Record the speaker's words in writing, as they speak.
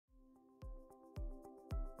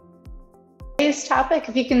today's topic,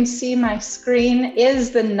 if you can see my screen,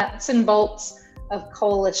 is the nuts and bolts of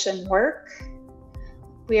coalition work.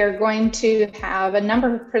 We are going to have a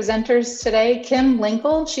number of presenters today. Kim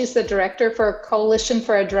Linkle, she's the director for Coalition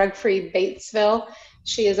for a Drug-Free Batesville.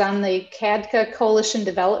 She is on the CADCA Coalition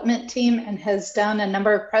Development Team and has done a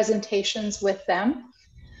number of presentations with them.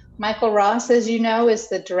 Michael Ross, as you know, is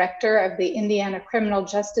the director of the Indiana Criminal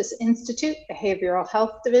Justice Institute Behavioral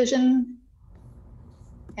Health Division.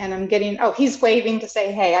 And I'm getting, oh, he's waving to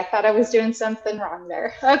say, hey, I thought I was doing something wrong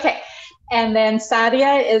there. Okay. And then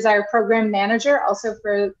Sadia is our program manager, also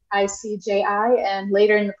for ICJI. And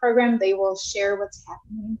later in the program, they will share what's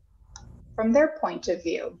happening from their point of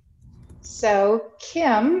view. So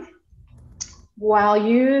Kim, while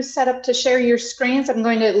you set up to share your screens, I'm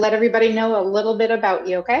going to let everybody know a little bit about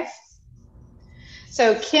you, okay?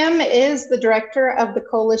 So Kim is the director of the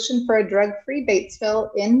Coalition for a Drug-Free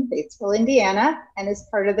Batesville in Batesville, Indiana, and is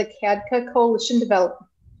part of the CADCA Coalition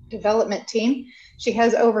Development Team. She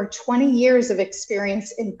has over 20 years of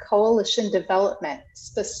experience in coalition development,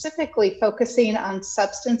 specifically focusing on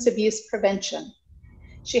substance abuse prevention.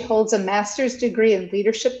 She holds a master's degree in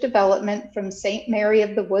leadership development from St. Mary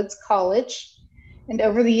of the Woods College. And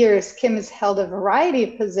over the years, Kim has held a variety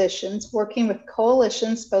of positions working with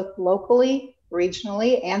coalitions both locally,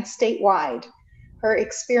 regionally, and statewide. Her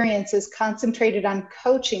experience is concentrated on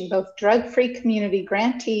coaching both drug-free community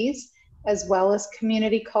grantees as well as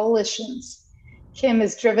community coalitions. Kim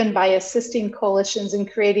is driven by assisting coalitions in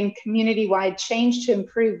creating community-wide change to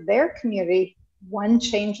improve their community, one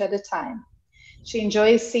change at a time. She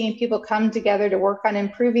enjoys seeing people come together to work on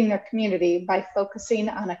improving their community by focusing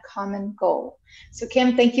on a common goal. So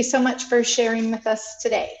Kim, thank you so much for sharing with us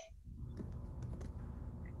today.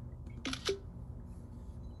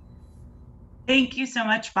 Thank you so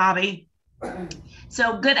much, Bobby.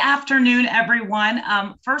 So good afternoon, everyone.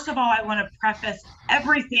 First of all, I want to preface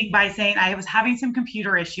everything by saying I was having some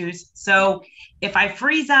computer issues. So if I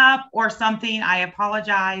freeze up or something, I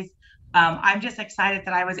apologize. I'm just excited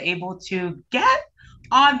that I was able to get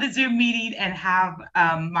on the Zoom meeting and have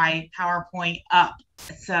my PowerPoint up.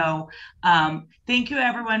 So thank you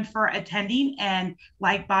everyone for attending. And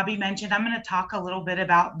like Bobby mentioned, I'm going to talk a little bit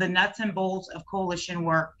about the nuts and bolts of coalition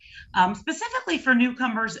work, specifically for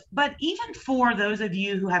newcomers, but even for those of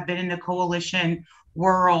you who have been in the coalition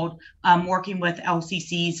world, working with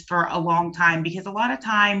LCCs for a long time, because a lot of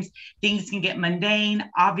times things can get mundane.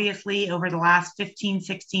 Obviously, over the last 15,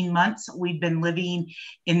 16 months, we've been living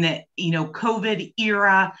in the COVID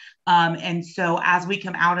era. And so as we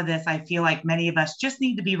come out of this, I feel like many of us just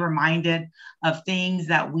need to be reminded of things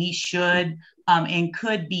that we should and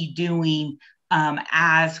could be doing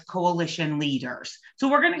as coalition leaders. So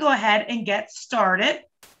we're going to go ahead and get started.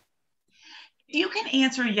 If you can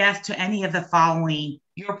answer yes to any of the following,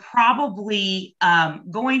 you're probably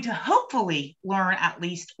going to hopefully learn at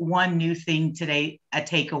least one new thing today, a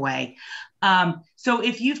takeaway. So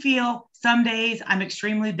if you feel some days I'm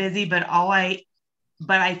extremely busy, but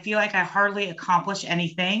I feel like I hardly accomplish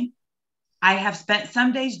anything, I have spent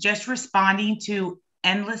some days just responding to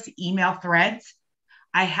endless email threads.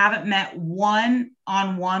 I haven't met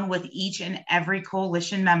one-on-one with each and every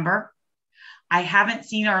coalition member. I haven't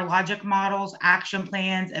seen our logic models, action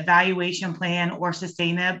plans, evaluation plan, or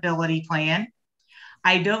sustainability plan.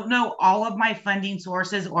 I don't know all of my funding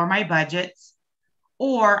sources or my budgets,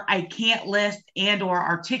 or I can't list and or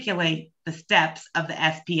articulate the steps of the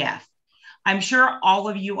SPF. I'm sure all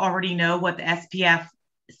of you already know what the SPF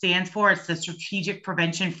stands for. It's the Strategic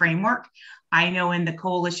Prevention Framework. I know in the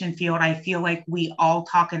coalition field, I feel like we all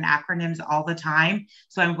talk in acronyms all the time.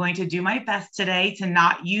 So I'm going to do my best today to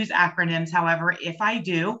not use acronyms. However, if I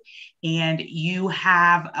do, and you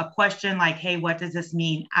have a question like, hey, what does this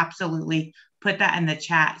mean? Absolutely put that in the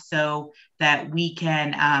chat so that we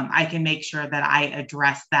can, I can make sure that I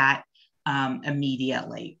address that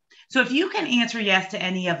immediately. So if you can answer yes to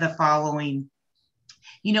any of the following,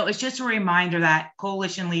 it's just a reminder that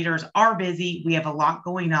coalition leaders are busy. We have a lot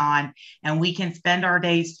going on, and we can spend our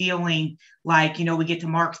days feeling like, we get to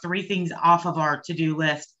mark 3 things off of our to-do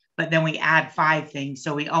list, but then we add 5 things.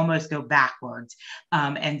 So we almost go backwards.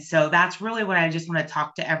 And so that's really what I just want to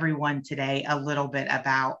talk to everyone today a little bit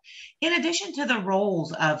about. In addition to the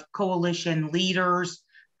roles of coalition leaders,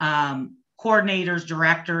 coordinators,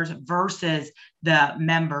 directors versus the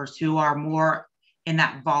members who are more in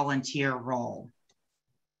that volunteer role.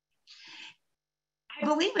 I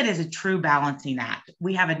believe it is a true balancing act.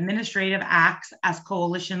 We have administrative acts as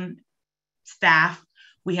coalition staff.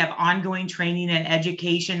 We have ongoing training and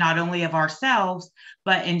education, not only of ourselves,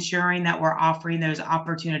 but ensuring that we're offering those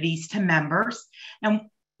opportunities to members. And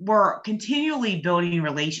we're continually building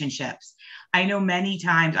relationships. I know many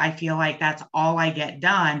times I feel like that's all I get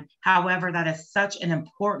done. However, that is such an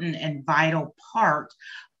important and vital part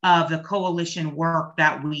of the coalition work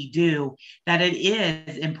that we do, that it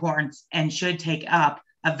is important and should take up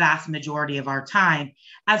a vast majority of our time,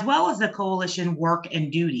 as well as the coalition work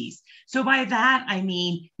and duties. So by that, I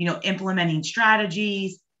mean, implementing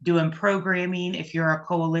strategies, doing programming, if you're a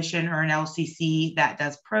coalition or an LCC that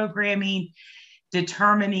does programming,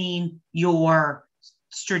 determining your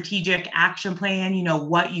strategic action plan,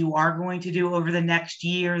 what you are going to do over the next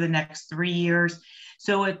year, the next 3 years.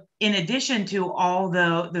 So in addition to all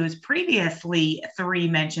those previously 3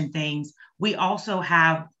 mentioned things, we also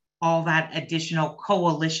have all that additional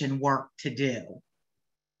coalition work to do.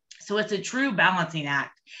 So it's a true balancing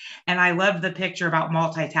act. And I love the picture about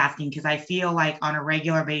multitasking, because I feel like on a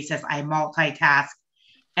regular basis, I multitask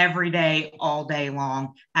every day, all day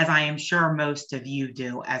long, as I am sure most of you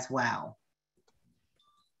do as well.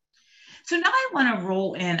 So now I want to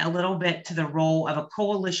roll in a little bit to the role of a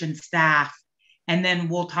coalition staff, and then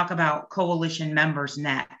we'll talk about coalition members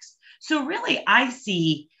next. So really, I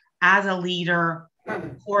see as a leader,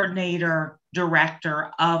 coordinator,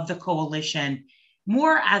 director of the coalition,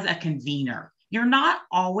 more as a convener. You're not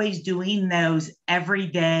always doing those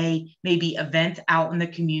everyday, maybe events out in the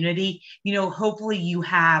community. Hopefully you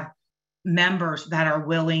have members that are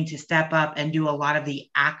willing to step up and do a lot of the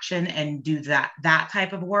action and do that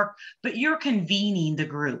type of work, but you're convening the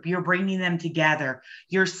group, you're bringing them together,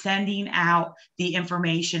 you're sending out the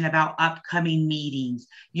information about upcoming meetings,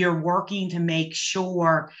 you're working to make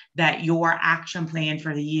sure that your action plan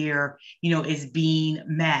for the year is being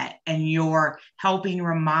met, and you're helping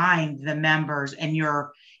remind the members, and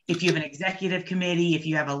if you have an executive committee, if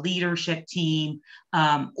you have a leadership team,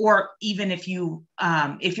 or even if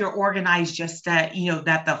you're organized just that,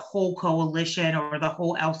 that the whole coalition or the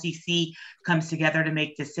whole LCC comes together to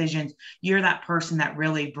make decisions, you're that person that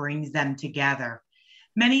really brings them together.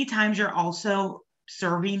 Many times you're also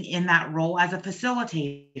serving in that role as a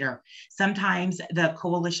facilitator. Sometimes the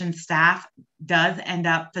coalition staff does end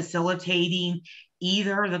up facilitating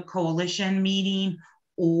either the coalition meeting,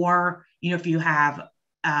 or, if you have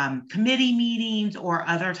committee meetings or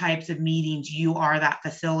other types of meetings, you are that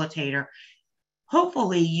facilitator.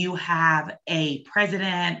 Hopefully you have a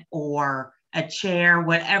president or a chair,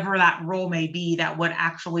 whatever that role may be, that would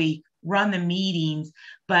actually run the meetings.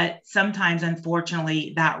 But sometimes,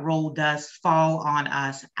 unfortunately, that role does fall on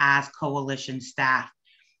us as coalition staff.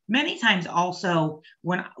 Many times also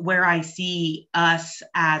where I see us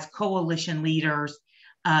as coalition leaders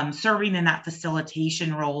serving in that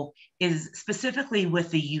facilitation role is specifically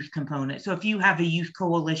with the youth component. So if you have a youth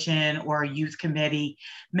coalition or a youth committee,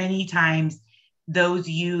 many times those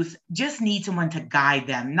youth just need someone to guide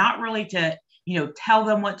them, not really to, tell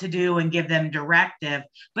them what to do and give them directive,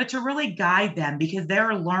 but to really guide them, because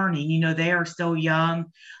they're learning, they are still young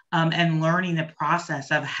and learning the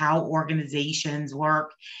process of how organizations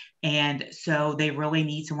work. And so they really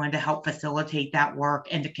need someone to help facilitate that work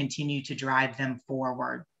and to continue to drive them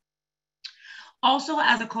forward. Also,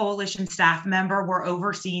 as a coalition staff member, we're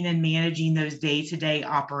overseeing and managing those day-to-day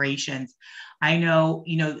operations. I know,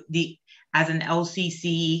 as an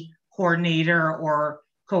LCC coordinator or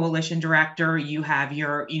coalition director, you have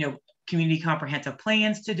your, community comprehensive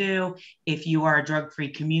plans to do. If you are a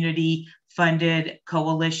drug-free community funded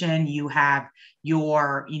coalition, you have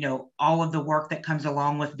your, all of the work that comes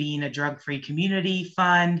along with being a drug-free community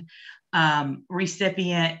fund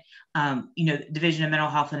recipient. Division of Mental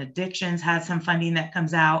Health and Addictions has some funding that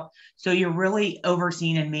comes out. So you're really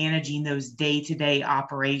overseeing and managing those day-to-day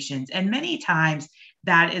operations. And many times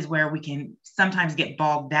that is where we can sometimes get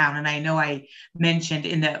bogged down. And I know I mentioned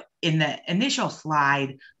in the initial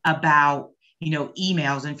slide about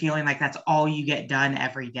emails and feeling like that's all you get done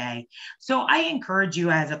every day. So I encourage you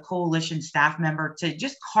as a coalition staff member to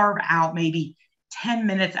just carve out maybe 10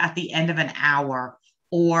 minutes at the end of an hour,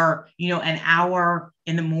 or an hour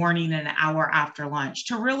in the morning and an hour after lunch,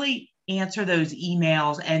 to really answer those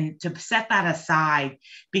emails and to set that aside,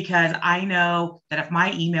 because I know that if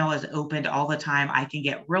my email is opened all the time, I can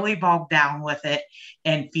get really bogged down with it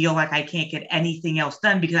and feel like I can't get anything else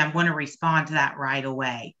done because I'm going to respond to that right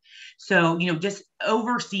away. So, just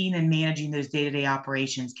overseeing and managing those day-to-day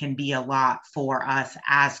operations can be a lot for us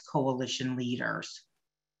as coalition leaders.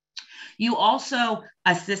 You also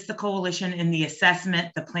assist the coalition in the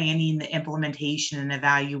assessment, the planning, the implementation, and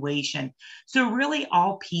evaluation. So really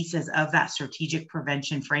all pieces of that strategic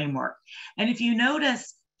prevention framework. And if you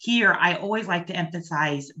notice here, I always like to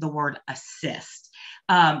emphasize the word assist.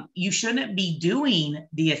 You shouldn't be doing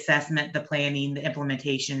the assessment, the planning, the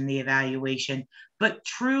implementation, the evaluation, but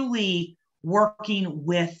truly working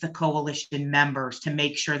with the coalition members to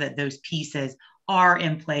make sure that those pieces are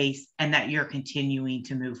in place and that you're continuing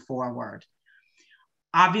to move forward.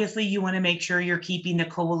 Obviously, you want to make sure you're keeping the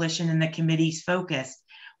coalition and the committees focused.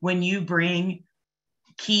 When you bring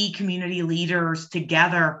key community leaders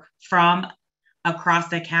together from across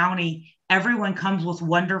the county, everyone comes with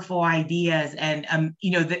wonderful ideas and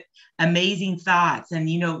the amazing thoughts.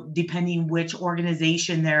 And depending which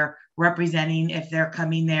organization they're representing, if they're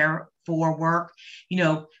coming there for work,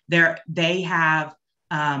 they have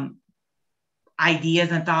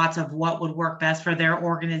ideas and thoughts of what would work best for their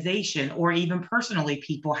organization, or even personally,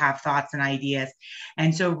 people have thoughts and ideas.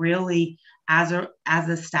 And so really, as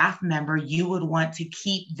a staff member, you would want to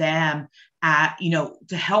keep them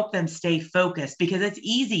to help them stay focused, because it's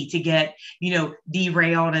easy to get,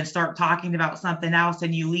 derailed and start talking about something else.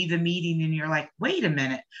 And you leave the meeting and you're like, wait a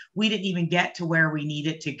minute, we didn't even get to where we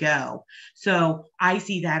needed to go. So I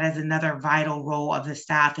see that as another vital role of the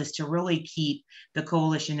staff, is to really keep the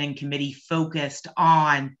coalition and committee focused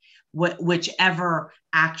on whichever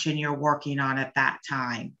action you're working on at that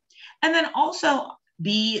time. And then also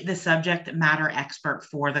be the subject matter expert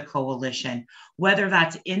for the coalition, whether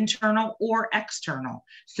that's internal or external.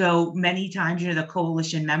 So many times, the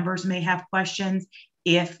coalition members may have questions.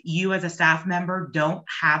 If you as a staff member don't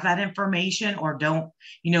have that information or don't,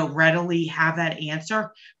 readily have that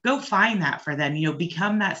answer, go find that for them,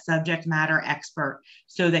 become that subject matter expert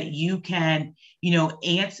so that you can,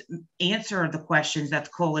 answer the questions that the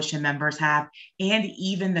coalition members have, and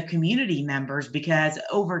even the community members, because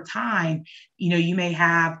over time, you may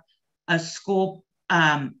have a school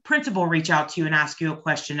principal reach out to you and ask you a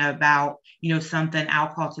question about, something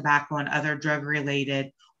alcohol, tobacco, and other drug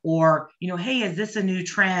related, or, hey, is this a new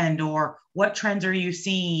trend, or what trends are you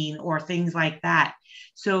seeing, or things like that.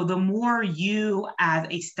 So the more you as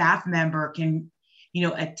a staff member can,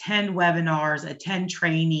 attend webinars, attend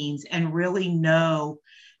trainings, and really know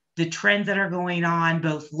the trends that are going on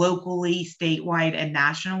both locally, statewide, and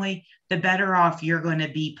nationally, the better off you're going to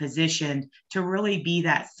be positioned to really be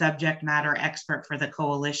that subject matter expert for the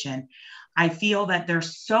coalition. I feel that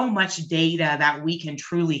there's so much data that we can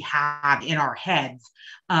truly have in our heads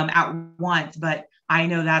at once, but I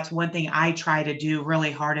know that's one thing I try to do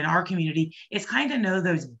really hard in our community, is kind of know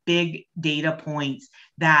those big data points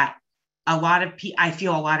that I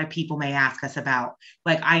feel a lot of people may ask us about.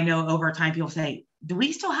 Like, I know over time people say, do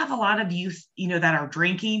we still have a lot of youth, that are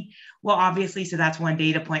drinking? Well, obviously, so that's one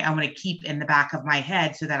data point I want to keep in the back of my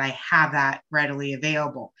head so that I have that readily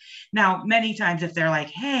available. Now, many times if they're like,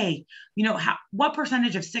 hey, what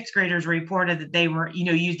percentage of sixth graders reported that they were,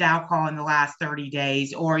 used alcohol in the last 30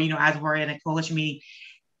 days, or, as we're in a coalition meeting,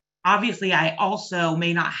 obviously I also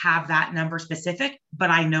may not have that number specific,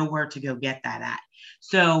 but I know where to go get that at.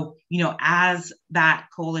 So, as that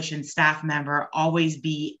coalition staff member, always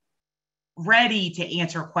be ready to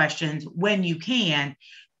answer questions when you can,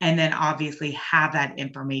 and then obviously have that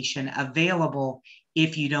information available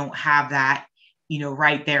if you don't have that,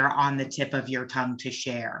 right there on the tip of your tongue to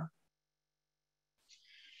share.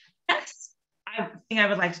 Next thing I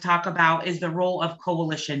would like to talk about is the role of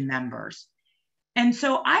coalition members. And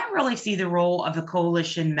so I really see the role of the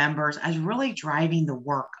coalition members as really driving the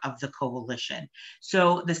work of the coalition.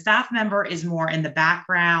 So the staff member is more in the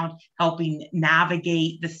background, helping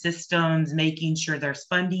navigate the systems, making sure there's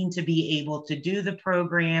funding to be able to do the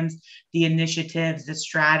programs, the initiatives, the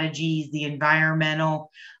strategies, the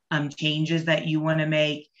environmental changes that you want to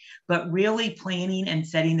make. But really planning and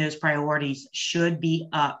setting those priorities should be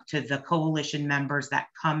up to the coalition members that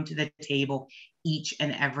come to the table each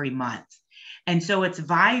and every month. And so it's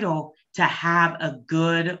vital to have a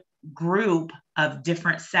good group of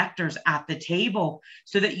different sectors at the table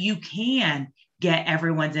so that you can get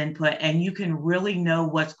everyone's input and you can really know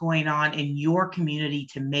what's going on in your community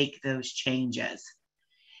to make those changes.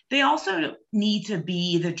 They also need to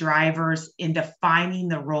be the drivers in defining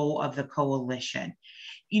the role of the coalition.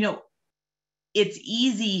 It's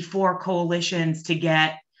easy for coalitions to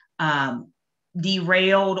get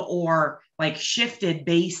derailed or shifted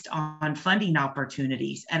based on funding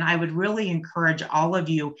opportunities. And I would really encourage all of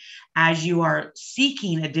you, as you are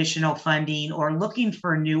seeking additional funding or looking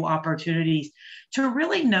for new opportunities, to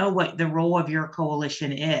really know what the role of your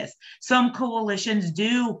coalition is. Some coalitions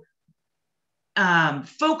do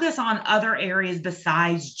focus on other areas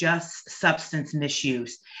besides just substance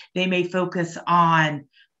misuse. They may focus on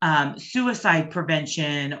suicide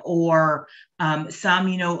prevention, or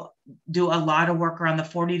some, do a lot of work around the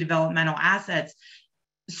 40 developmental assets.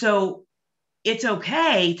 So it's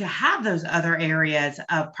okay to have those other areas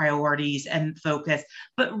of priorities and focus,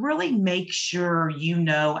 but really make sure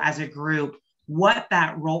as a group what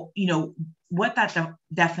that role, what that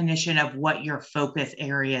definition of what your focus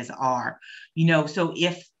areas are. So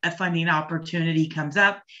if a funding opportunity comes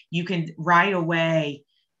up, you can right away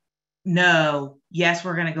know, yes,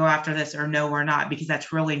 we're going to go after this, or no, we're not, because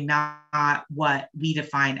that's really not what we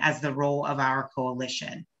define as the role of our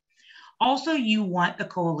coalition. Also, you want the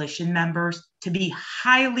coalition members to be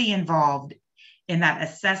highly involved in that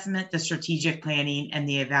assessment, the strategic planning, and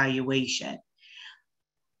the evaluation.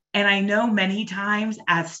 And I know many times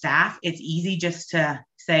as staff, it's easy just to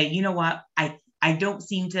say, you know what, I don't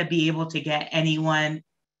seem to be able to get anyone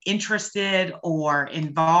interested or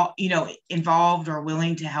involved or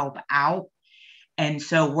willing to help out. And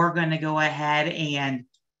so we're going to go ahead and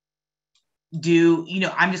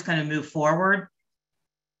I'm just going to move forward.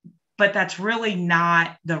 But that's really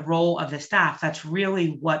not the role of the staff. That's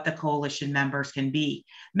really what the coalition members can be.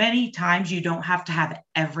 Many times you don't have to have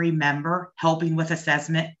every member helping with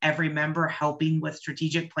assessment, every member helping with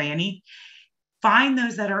strategic planning. Find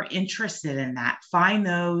those that are interested in that. Find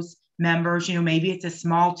those members, maybe it's a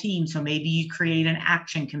small team. So maybe you create an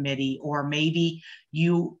action committee, or maybe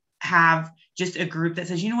you have just a group that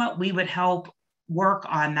says, you know what, we would help work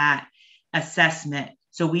on that assessment.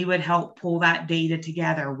 So we would help pull that data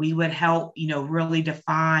together. We would help, really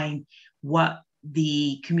define what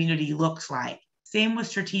the community looks like. Same with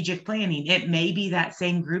strategic planning. It may be that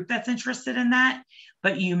same group that's interested in that,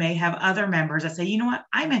 but you may have other members that say, you know what,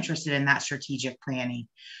 I'm interested in that strategic planning.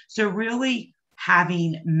 So really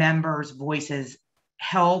having members' voices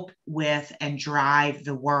help with and drive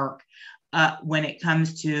the work when it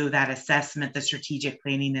comes to that assessment, the strategic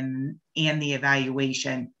planning, and the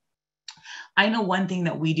evaluation. I know one thing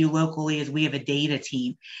that we do locally is we have a data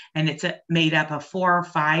team, and it's made up of 4 or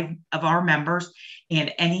 5 of our members.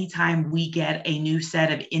 And anytime we get a new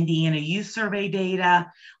set of Indiana Youth Survey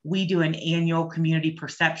data, we do an annual community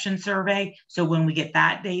perception survey. So when we get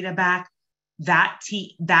that data back, that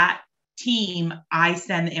team I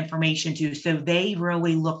send the information to. So they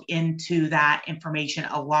really look into that information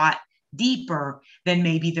a lot deeper than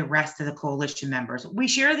maybe the rest of the coalition members. We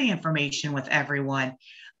share the information with everyone,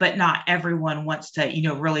 but not everyone wants to,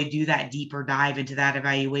 really do that deeper dive into that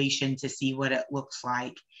evaluation to see what it looks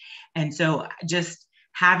like. And so just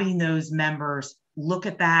having those members look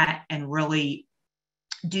at that and really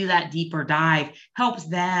do that deeper dive helps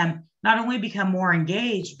them not only become more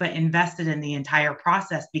engaged, but invested in the entire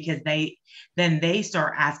process, because they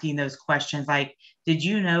start asking those questions like, did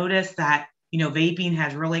you notice that, vaping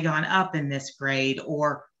has really gone up in this grade?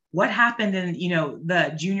 Or what happened in,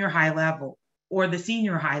 the junior high level or the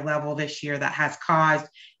senior high level this year that has caused,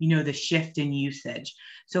 the shift in usage?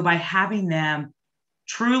 So by having them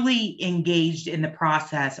truly engaged in the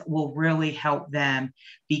process will really help them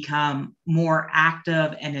become more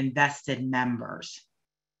active and invested members.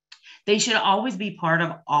 They should always be part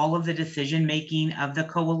of all of the decision making of the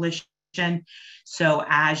coalition. So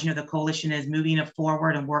as the coalition is moving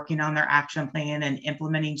forward and working on their action plan and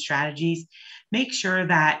implementing strategies, make sure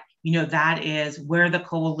that that is where the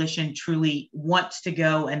coalition truly wants to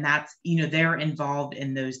go, and that's they're involved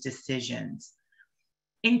in those decisions.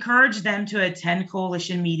 Encourage them to attend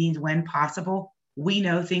coalition meetings when possible. We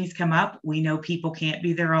know things come up. We know people can't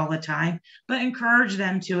be there all the time, but encourage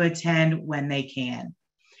them to attend when they can.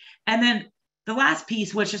 And then the last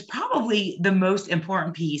piece, which is probably the most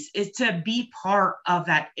important piece, is to be part of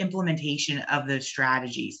that implementation of those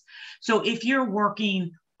strategies. So if you're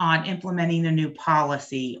working on implementing a new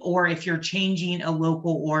policy, or if you're changing a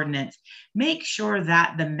local ordinance, make sure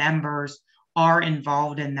that the members are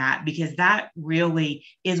involved in that, because that really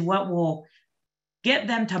is what will get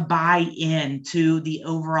them to buy into the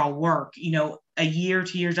overall work. A year,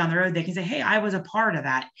 2 years down the road, they can say, hey, I was a part of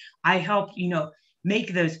that. I helped,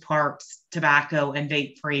 make those parks tobacco and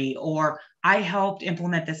vape free, or I helped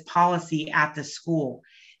implement this policy at the school.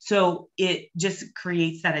 So it just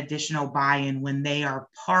creates that additional buy-in when they are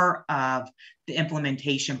part of the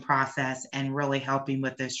implementation process and really helping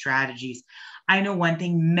with those strategies. I know one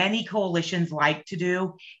thing many coalitions like to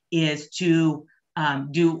do is to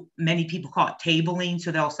many people call it tabling.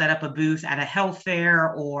 So they'll set up a booth at a health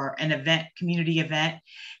fair or an event, community event.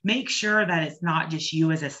 Make sure that it's not just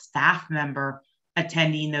you as a staff member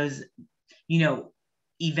attending those,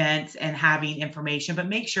 events and having information, but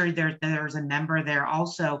make sure there's a member there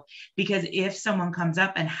also, because if someone comes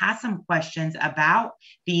up and has some questions about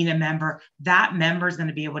being a member, that member is going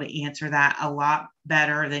to be able to answer that a lot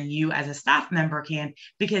better than you as a staff member can,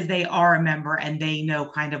 because they are a member and they know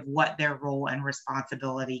kind of what their role and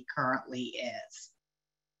responsibility currently is.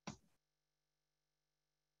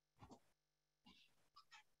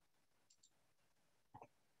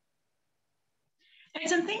 And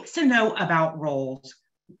some things to know about roles.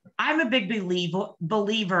 I'm a big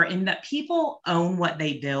believer in that people own what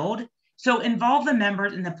they build. So involve the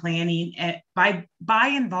members in the planning, and by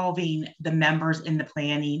involving the members in the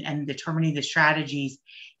planning and determining the strategies,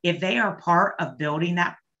 if they are part of building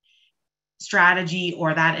that strategy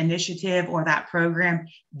or that initiative or that program,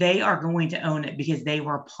 they are going to own it because they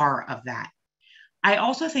were part of that. I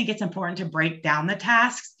also think it's important to break down the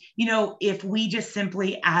tasks. If we just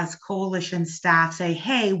simply as coalition staff say,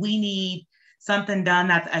 hey, we need something done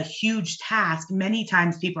that's a huge task, many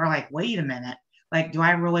times people are like, wait a minute, like, do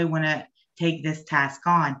I really want to take this task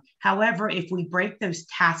on? However, if we break those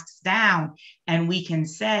tasks down and we can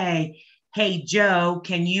say, hey, Joe,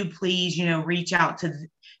 can you please, reach out to,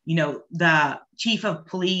 the chief of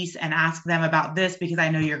police and ask them about this because I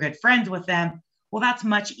know you're good friends with them. Well, that's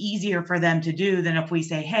much easier for them to do than if we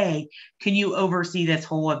say, hey, can you oversee this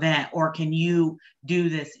whole event, or can you do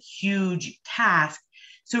this huge task?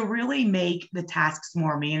 So really make the tasks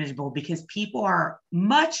more manageable, because people are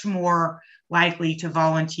much more likely to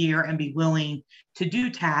volunteer and be willing to do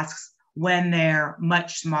tasks when they're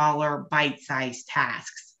much smaller, bite-sized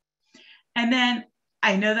tasks. And then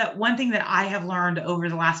I know that one thing that I have learned over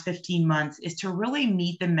the last 15 months is to really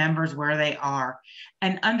meet the members where they are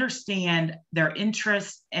and understand their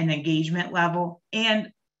interest and engagement level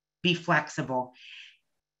and be flexible.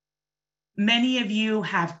 Many of you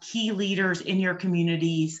have key leaders in your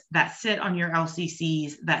communities that sit on your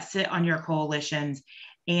LCCs, that sit on your coalitions.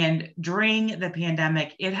 And during the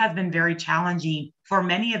pandemic, it has been very challenging for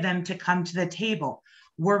many of them to come to the table.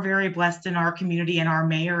 We're very blessed in our community, and our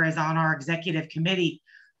mayor is on our executive committee.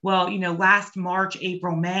 Well, last March,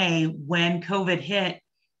 April, May, when COVID hit,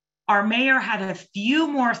 our mayor had a few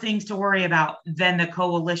more things to worry about than the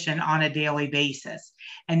coalition on a daily basis.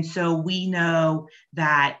 And so we know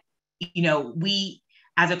that, we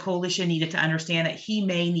as a coalition needed to understand that he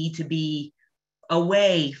may need to be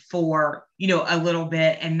away for, a little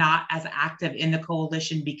bit and not as active in the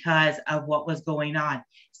coalition because of what was going on.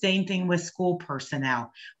 Same thing with school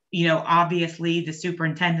personnel. Obviously the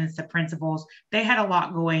superintendents, the principals, they had a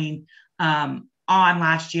lot going on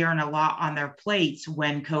last year and a lot on their plates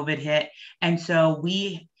when COVID hit. And so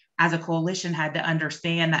we as a coalition had to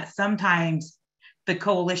understand that sometimes the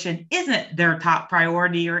coalition isn't their top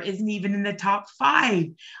priority or isn't even in the top 5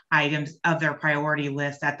 items of their priority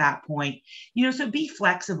list at that point. So be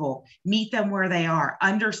flexible, meet them where they are,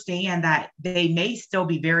 understand that they may still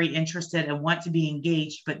be very interested and want to be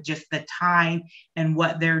engaged, but just the time and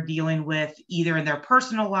what they're dealing with either in their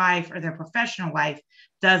personal life or their professional life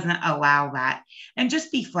doesn't allow that. And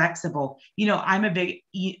just be flexible. I'm a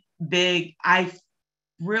I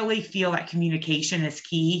really feel that communication is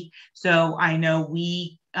key. So I know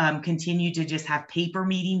we continue to just have paper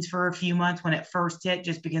meetings for a few months when it first hit,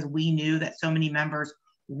 just because we knew that so many members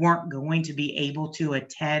weren't going to be able to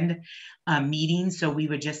attend meetings. So we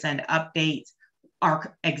would just send updates.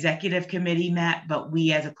 Our executive committee met, but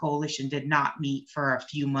we as a coalition did not meet for a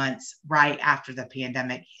few months right after the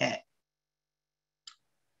pandemic hit.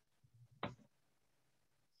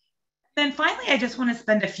 Then finally, I just want to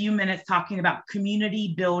spend a few minutes talking about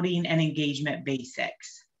community building and engagement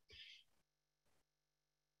basics.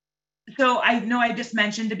 So I know I just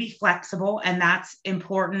mentioned to be flexible, and that's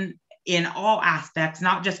important in all aspects,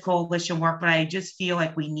 not just coalition work, but I just feel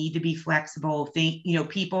like we need to be flexible.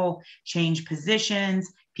 People change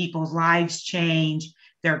positions, people's lives change,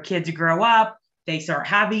 their kids grow up, they start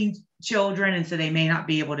having children, and so they may not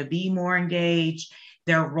be able to be more engaged.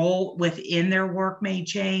 Their role within their work may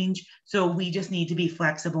change. So we just need to be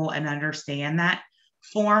flexible and understand that.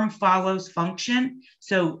 Form follows function.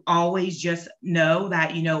 So always just know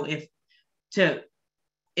that,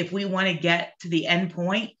 if we want to get to the end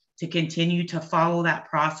point, to continue to follow that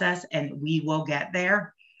process, and we will get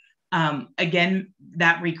there. Again,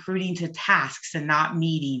 that recruiting to tasks and not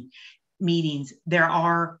meetings. There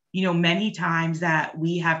are, many times that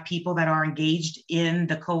we have people that are engaged in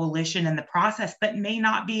the coalition and the process, but may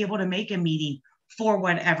not be able to make a meeting for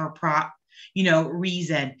whatever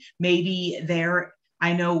reason. Maybe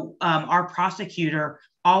I know our prosecutor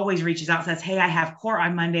always reaches out and says, hey, I have court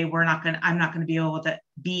on Monday. I'm not going to be able to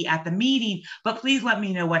be at the meeting, but please let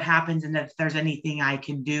me know what happens and if there's anything I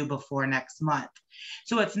can do before next month.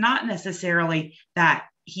 So it's not necessarily that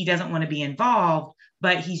he doesn't want to be involved,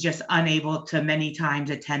 but he's just unable to many times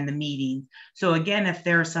attend the meeting. So again, if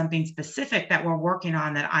there's something specific that we're working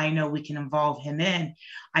on that I know we can involve him in,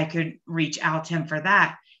 I could reach out to him for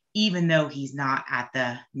that, even though he's not at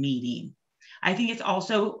the meeting. I think it's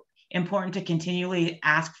also important to continually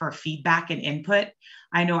ask for feedback and input.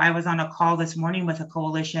 I know I was on a call this morning with a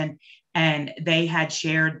coalition, and they had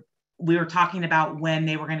shared we were talking about when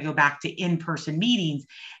they were going to go back to in-person meetings,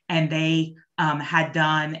 and they had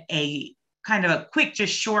done a kind of a quick,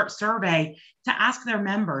 just short survey to ask their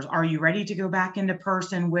members, are you ready to go back into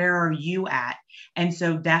person? Where are you at? And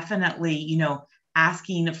so definitely,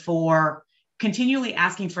 continually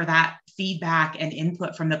asking for that feedback and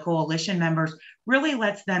input from the coalition members really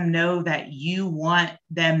lets them know that you want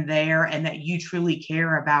them there and that you truly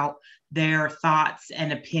care about their thoughts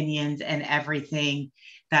and opinions and everything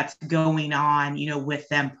that's going on, with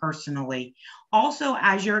them personally. Also,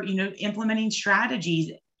 as you're, implementing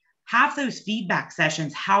strategies, have those feedback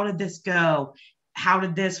sessions. How did this go? How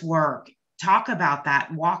did this work? Talk about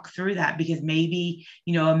that, walk through that, because maybe,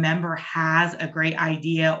 a member has a great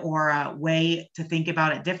idea or a way to think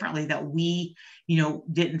about it differently that we,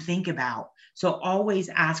 didn't think about. So always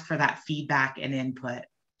ask for that feedback and input.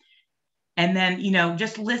 And then,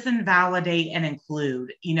 just listen, validate, and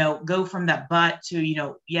include, go from the but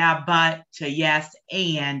to, yeah, but to yes,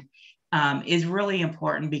 and is really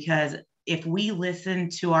important, because if we listen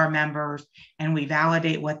to our members and we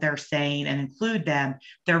validate what they're saying and include them,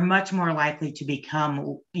 they're much more likely to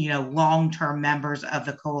become, long-term members of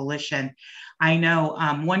the coalition. I know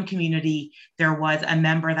one community, there was a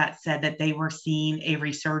member that said that they were seeing a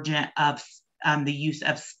resurgence of the use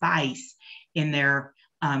of spice in their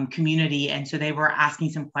community. And so they were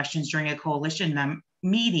asking some questions during a coalition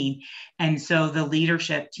meeting. And so the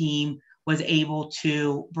leadership team was able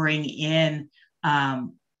to bring in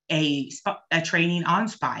a training on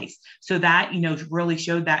spice. So that, really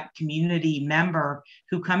showed that community member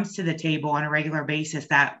who comes to the table on a regular basis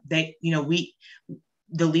that they,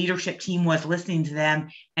 the leadership team was listening to them,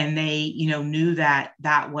 and they, knew that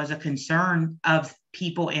that was a concern of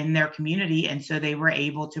people in their community. And so they were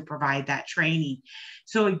able to provide that training.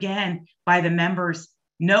 So again, by the members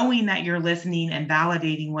knowing that you're listening and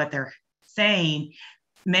validating what they're saying,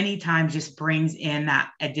 many times just brings in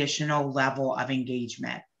that additional level of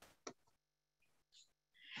engagement.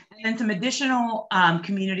 And then some additional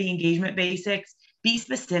community engagement basics. Be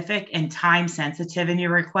specific and time sensitive in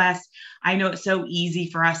your request. I know it's so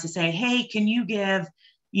easy for us to say, hey, can you give,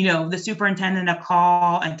 the superintendent a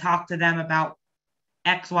call and talk to them about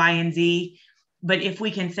X, Y, and Z? But if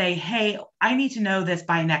we can say, hey, I need to know this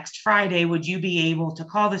by next Friday, would you be able to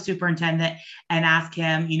call the superintendent and ask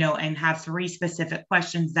him, and have 3 specific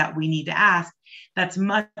questions that we need to ask? That's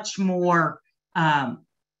much more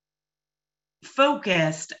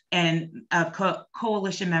focused, and a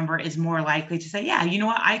coalition member is more likely to say, yeah, you know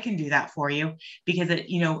what, I can do that for you, because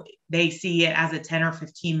they see it as a 10 or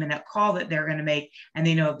 15 minute call that they're going to make, and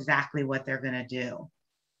they know exactly what they're going to do.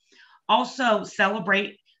 Also,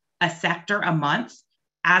 celebrate a sector a month.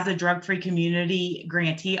 As a drug-free community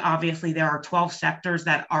grantee, obviously there are 12 sectors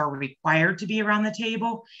that are required to be around the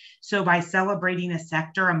table. So by celebrating a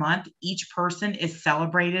sector a month, each person is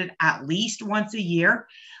celebrated at least once a year.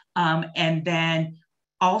 And then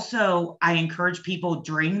also, I encourage people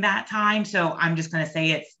during that time. So I'm just going to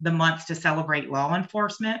say it's the month to celebrate law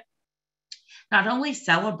enforcement. Not only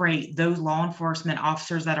celebrate those law enforcement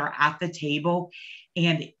officers that are at the table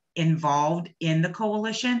and involved in the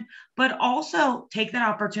coalition, but also take that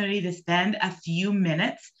opportunity to spend a few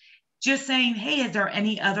minutes just saying, hey, is there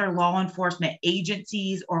any other law enforcement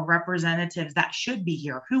agencies or representatives that should be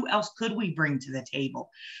here? Who else could we bring to the table?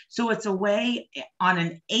 So it's a way on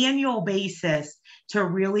an annual basis to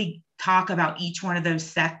really talk about each one of those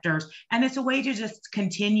sectors. And it's a way to just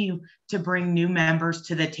continue to bring new members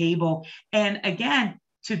to the table. And again,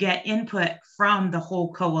 to get input from the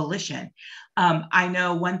whole coalition. I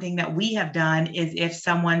know one thing that we have done is if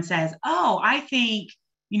someone says, oh, I think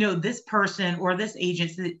this person or this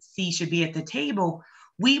agency should be at the table,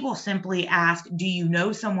 we will simply ask, do you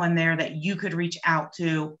know someone there that you could reach out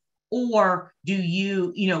to? Or do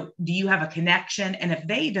you have a connection? And if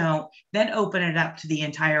they don't, then open it up to the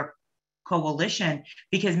entire coalition,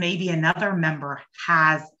 because maybe another member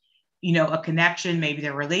has, a connection. Maybe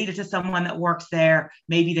they're related to someone that works there.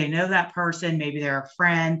 Maybe they know that person. Maybe they're a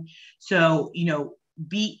friend. So,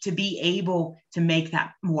 be able to make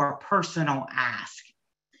that more personal ask.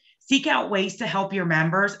 Seek out ways to help your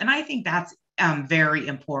members. And I think that's very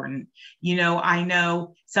important. I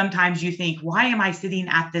know sometimes you think, why am I sitting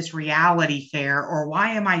at this reality fair? Or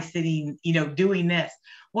why am I sitting, doing this?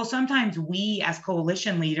 Well, sometimes we as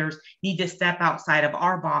coalition leaders need to step outside of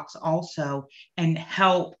our box also and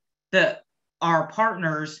help our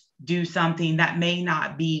partners do something that may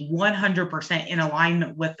not be 100% in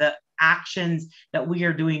alignment with actions that we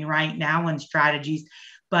are doing right now and strategies.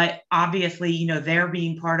 But obviously, they're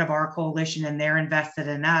being part of our coalition and they're invested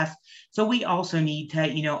in us. So we also need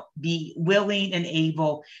to, be willing and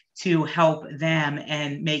able to help them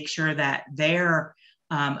and make sure that their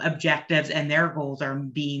objectives and their goals are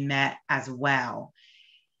being met as well.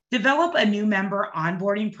 Develop a new member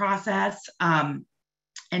onboarding process and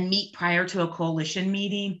meet prior to a coalition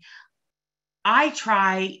meeting.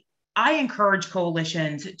 I encourage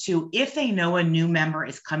coalitions to, if they know a new member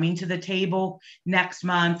is coming to the table next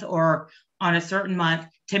month or on a certain month,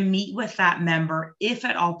 to meet with that member, if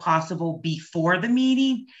at all possible, before the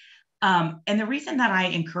meeting. And the reason that I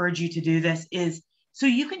encourage you to do this is so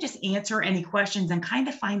you can just answer any questions and kind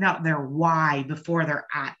of find out their why before they're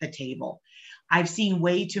at the table. I've seen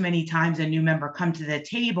way too many times a new member come to the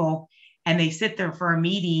table and they sit there for a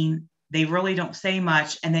meeting, they really don't say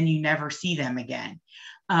much, and then you never see them again.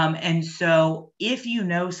 And so if you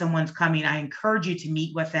know someone's coming, I encourage you to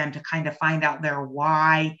meet with them to kind of find out their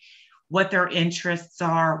why, what their interests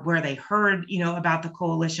are, where they heard, about the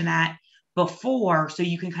coalition at before, so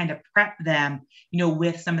you can kind of prep them,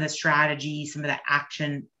 with some of the strategies, some of the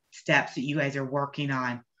action steps that you guys are working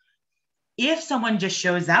on. If someone just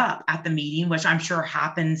shows up at the meeting, which I'm sure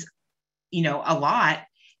happens, a lot,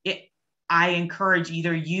 I encourage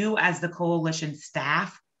either you as the coalition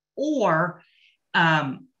staff or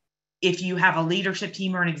if you have a leadership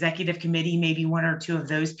team or an executive committee, maybe one or two of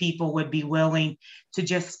those people would be willing to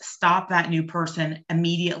just stop that new person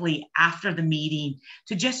immediately after the meeting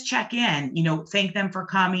to just check in, thank them for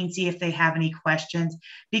coming, see if they have any questions.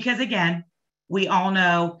 Because again, we all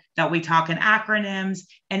know that we talk in acronyms.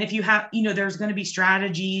 And if you have, there's going to be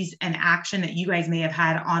strategies and action that you guys may have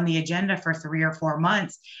had on the agenda for 3 or 4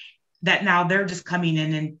 months that now they're just coming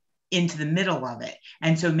in and into the middle of it.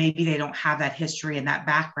 And so maybe they don't have that history and that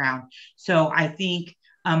background. So I think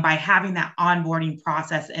by having that onboarding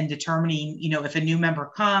process and determining, if a new member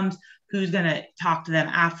comes, who's going to talk to them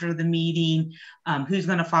after the meeting, who's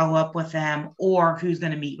going to follow up with them, or who's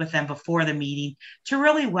going to meet with them before the meeting, to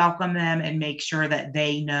really welcome them and make sure that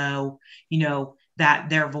they know, that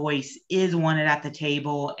their voice is wanted at the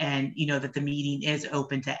table and, that the meeting is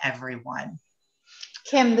open to everyone.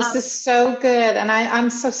 Kim, this is so good. And I'm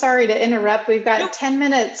so sorry to interrupt. We've got 10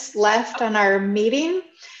 minutes left on our meeting.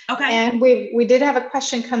 Okay. And we did have a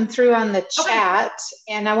question come through on the chat.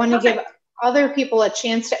 And I want to give other people a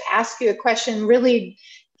chance to ask you a question, really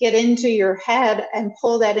get into your head and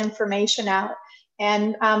pull that information out.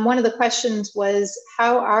 And one of the questions was,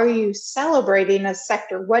 how are you celebrating a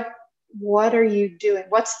sector? What are you doing?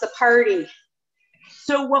 What's the party?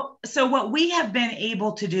 So what we have been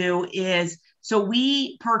able to do is, so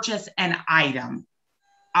we purchase an item,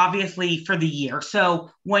 obviously for the year.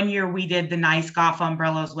 So one year we did the nice golf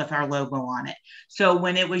umbrellas with our logo on it. So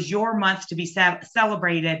when it was your month to be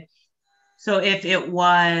celebrated, so if it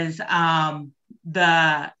was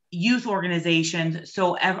the youth organizations,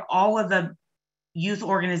 so all of the youth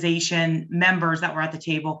organization members that were at the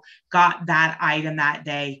table got that item that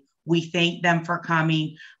day. We thank them for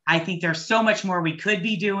coming. I think there's so much more we could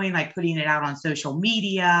be doing, like putting it out on social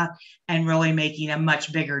media and really making a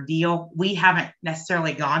much bigger deal. We haven't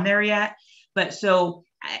necessarily gone there yet, but so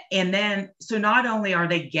not only are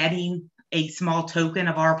they getting a small token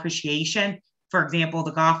of our appreciation, for example,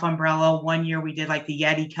 the golf umbrella, one year we did like the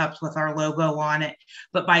Yeti cups with our logo on it,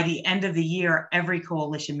 but by the end of the year, every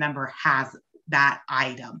coalition member has that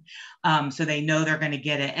item. So they know they're going to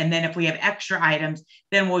get it. And then if we have extra items,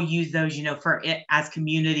 then we'll use those, for it as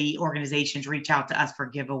community organizations reach out to us for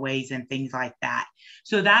giveaways and things like that.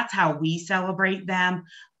 So that's how we celebrate them.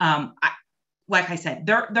 Like I said,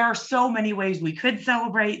 there are so many ways we could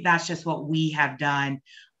celebrate. That's just what we have done.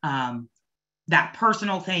 That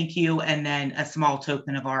personal thank you, and then a small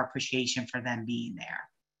token of our appreciation for them being there.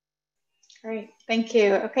 Great, thank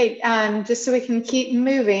you. Okay, just so we can keep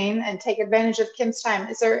moving and take advantage of Kim's time,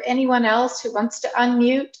 is there anyone else who wants to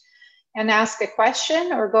unmute and ask a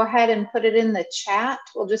question, or go ahead and put it in the chat?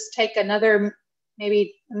 We'll just take another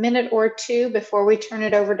maybe a minute or two before we turn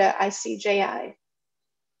it over to ICJI.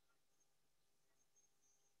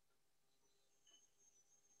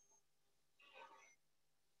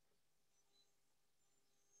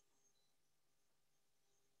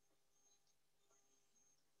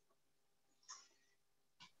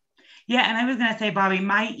 Yeah, and I was going to say, Bobby,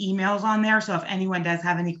 my email's on there. So if anyone does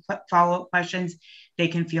have any follow-up questions, they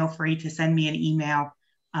can feel free to send me an email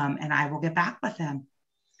and I will get back with them.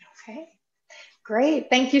 Okay, great.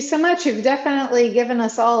 Thank you so much. You've definitely given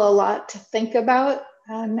us all a lot to think about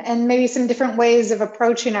and maybe some different ways of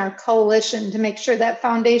approaching our coalition to make sure that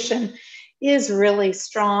foundation is really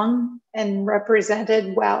strong and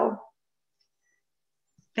represented well.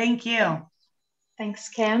 Thank you. Thanks,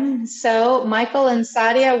 Kim. So Michael and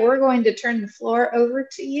Sadia, we're going to turn the floor over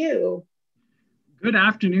to you. Good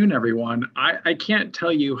afternoon, everyone. I can't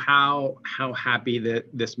tell you how happy that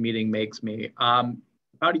this meeting makes me.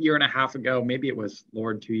 About a year and a half ago, maybe it was,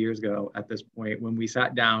 Lord, 2 years ago at this point, when we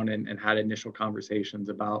sat down and had initial conversations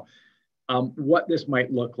about what this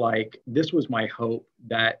might look like, this was my hope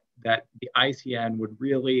that the ICN would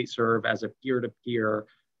really serve as a peer-to-peer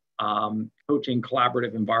coaching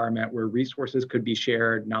collaborative environment where resources could be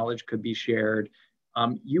shared, knowledge could be shared.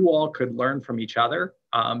 You all could learn from each other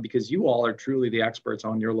because you all are truly the experts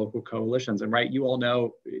on your local coalitions. And right, you all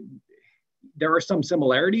know there are some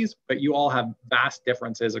similarities, but you all have vast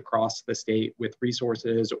differences across the state with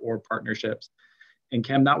resources or partnerships. And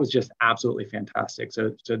Kim, that was just absolutely fantastic.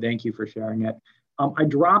 So thank you for sharing it. I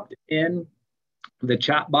dropped in the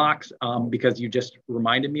chat box because you just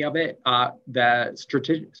reminded me of it. The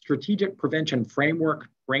strategic prevention framework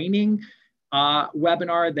training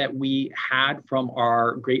webinar that we had from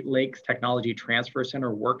our Great Lakes Technology Transfer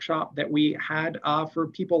Center workshop that we had for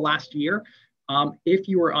people last year. If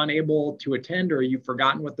you were unable to attend or you've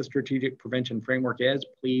forgotten what the strategic prevention framework is,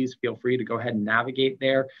 please feel free to go ahead and navigate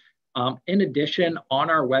there. In addition, on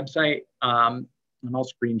our website, and I'll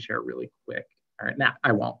screen share really quick. All right, nah,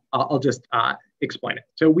 I won't. I'll just explain it.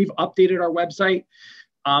 So we've updated our website.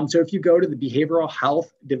 So if you go to the Behavioral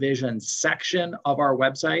Health Division section of our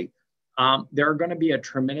website, there are going to be a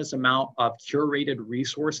tremendous amount of curated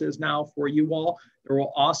resources now for you all. There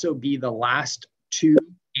will also be the last 2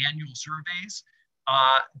 annual surveys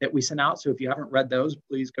that we sent out. So if you haven't read those,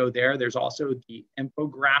 please go there. There's also the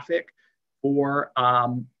infographic for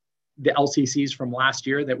the LCCs from last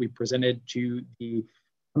year that we presented to the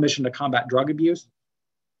Commission to Combat Drug Abuse.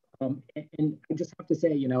 And I just have to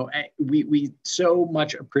say, you know, we so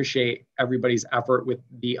much appreciate everybody's effort with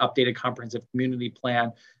the updated comprehensive community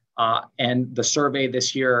plan and the survey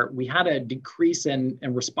this year. We had a decrease in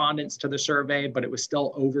respondents to the survey, but it was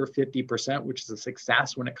still over 50%, which is a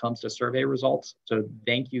success when it comes to survey results. So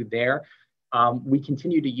thank you there. We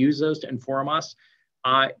continue to use those to inform us.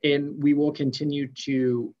 And we will continue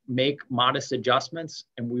to make modest adjustments,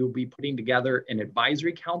 and we will be putting together an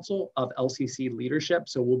advisory council of LCC leadership.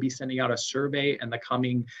 So we'll be sending out a survey in the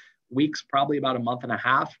coming weeks, probably about a month and a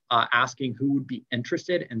half, asking who would be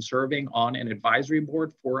interested in serving on an advisory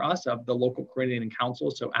board for us of the local coordinating council.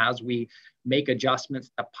 So as we make adjustments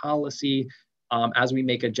to policy, as we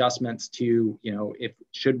make adjustments to, you know,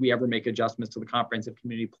 should we ever make adjustments to the comprehensive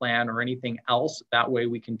community plan or anything else, that way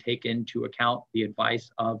we can take into account the advice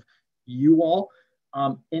of you all.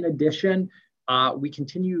 In addition, we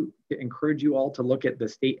continue to encourage you all to look at the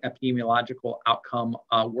state epidemiological outcome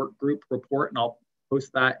work group report, and I'll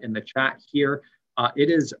post that in the chat here. It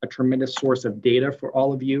is a tremendous source of data for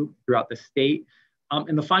all of you throughout the state.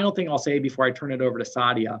 And the final thing I'll say before I turn it over to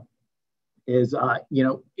Sadia is, you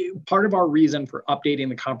know, part of our reason for updating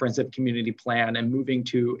the comprehensive community plan and moving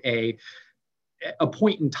to a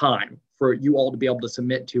point in time for you all to be able to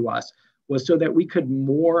submit to us was so that we could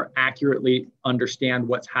more accurately understand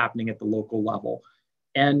what's happening at the local level.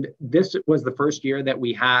 And this was the first year that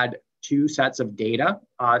we had 2 sets of data.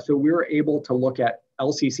 So we were able to look at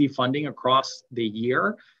LCC funding across the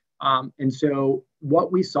year. And so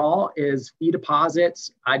what we saw is fee deposits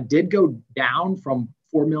did go down from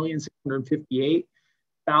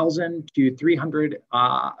 4,658,000 to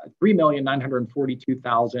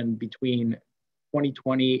 3,942,000 between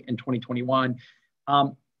 2020 and 2021.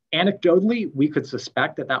 Anecdotally, we could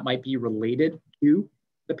suspect that that might be related to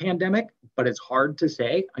the pandemic, but it's hard to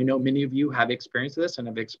say. I know many of you have experienced this and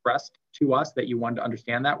have expressed to us that you wanted to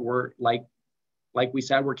understand that. We're like we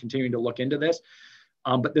said, we're continuing to look into this,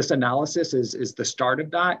 but this analysis is the start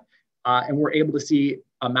of that. And we're able to see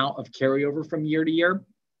amount of carryover from year to year.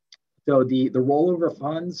 So the rollover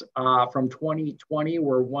funds from 2020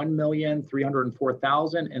 were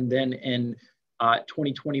 1,304,000, and then in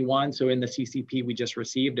 2021, so in the CCP we just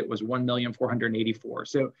received, it was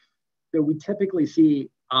 1,484,000. So we typically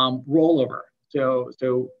see rollover.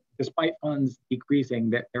 So despite funds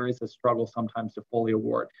decreasing, that there is a struggle sometimes to fully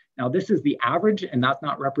award. Now this is the average, and that's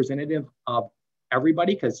not representative of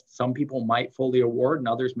everybody, because some people might fully award and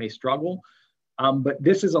others may struggle. But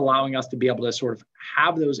this is allowing us to be able to sort of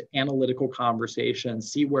have those analytical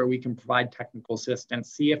conversations, see where we can provide technical assistance,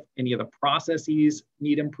 see if any of the processes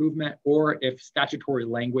need improvement or if statutory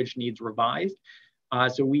language needs revised.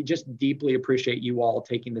 So we just deeply appreciate you all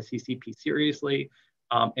taking the CCP seriously,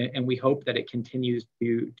 and we hope that it continues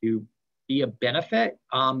to be a benefit,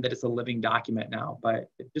 that it's a living document now. But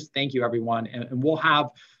just thank you, everyone, and we'll have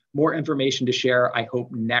more information to share, I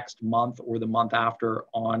hope, next month or the month after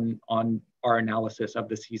on our analysis of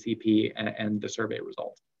the CCP and the survey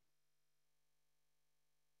results.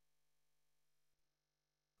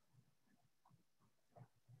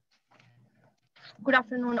 Good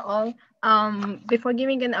afternoon, all. Before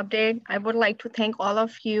giving an update, I would like to thank all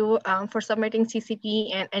of you for submitting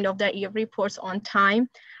CCP and end of the year reports on time.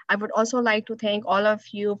 I would also like to thank all of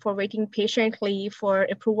you for waiting patiently for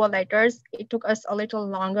approval letters. It took us a little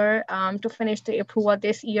longer to finish the approval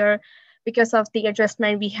this year because of the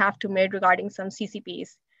adjustment we have to make regarding some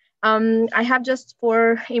CCPs. I have just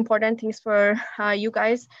 4 important things for you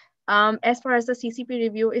guys. As far as the CCP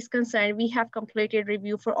review is concerned, we have completed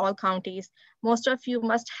review for all counties. Most of you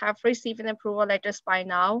must have received an approval letters by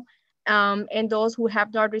now. And those who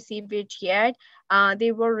have not received it yet,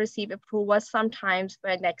 they will receive approval sometimes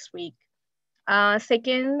by next week.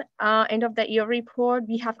 Second, end of the year report,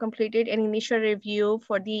 we have completed an initial review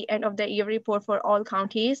for the end of the year report for all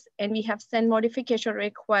counties, and we have sent modification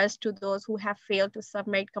requests to those who have failed to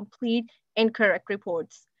submit complete and correct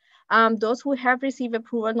reports. Those who have received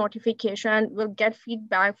approval notification will get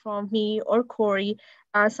feedback from me or Corey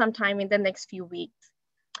sometime in the next few weeks.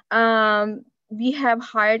 We have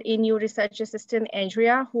hired a new research assistant,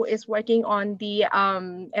 Andrea, who is working on the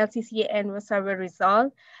LCCA annual survey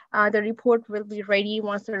result. The report will be ready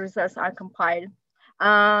once the results are compiled.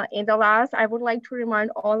 In the last, I would like to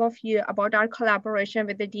remind all of you about our collaboration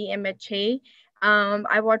with the DMHA.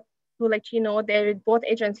 I want to let you know that both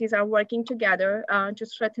agencies are working together to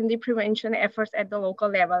strengthen the prevention efforts at the local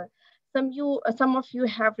level. Some of you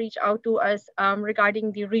have reached out to us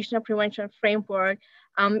regarding the regional prevention framework,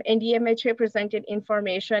 and DMHA presented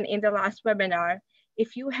information in the last webinar.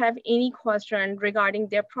 If you have any question regarding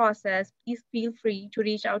their process, please feel free to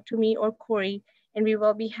reach out to me or Corey, and we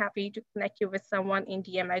will be happy to connect you with someone in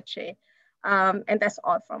DMHA. And that's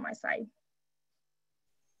all from my side.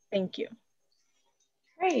 Thank you.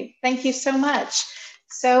 Great, thank you so much.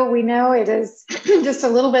 So we know it is just a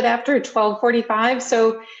little bit after 12:45.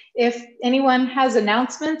 So if anyone has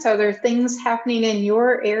announcements, are there things happening in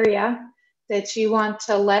your area that you want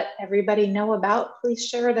to let everybody know about? Please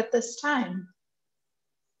share it at this time.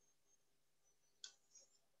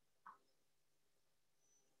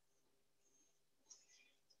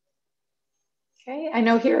 Okay, I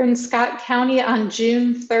know here in Scott County on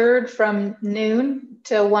June 3rd from noon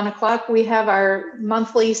till 1 o'clock, we have our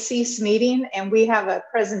monthly CEASE meeting, and we have a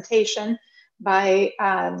presentation by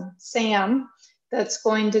Sam that's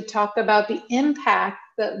going to talk about the impact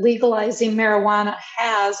that legalizing marijuana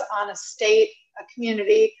has on a state, a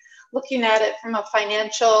community, looking at it from a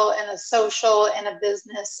financial and a social and a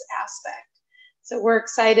business aspect. So we're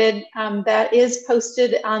excited. That is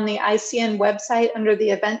posted on the ICN website under the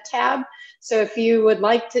event tab. So if you would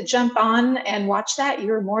like to jump on and watch that,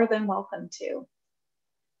 you're more than welcome to.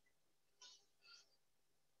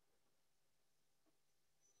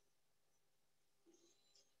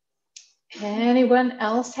 Anyone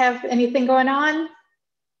else have anything going on?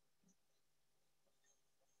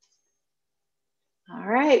 All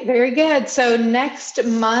right, very good. So next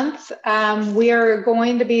month, we are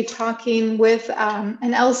going to be talking with an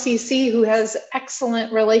LCC who has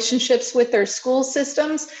excellent relationships with their school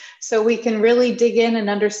systems, so we can really dig in and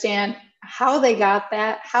understand how they got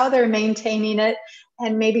that, how they're maintaining it,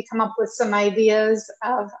 and maybe come up with some ideas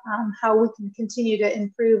of how we can continue to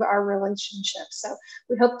improve our relationship. So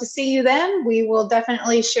we hope to see you then. We will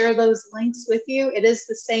definitely share those links with you. It is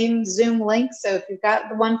the same Zoom link, so if you've got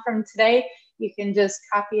the one from today, you can just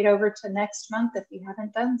copy it over to next month if you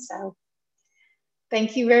haven't done so.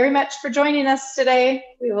 Thank you very much for joining us today.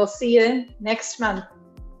 We will see you next month.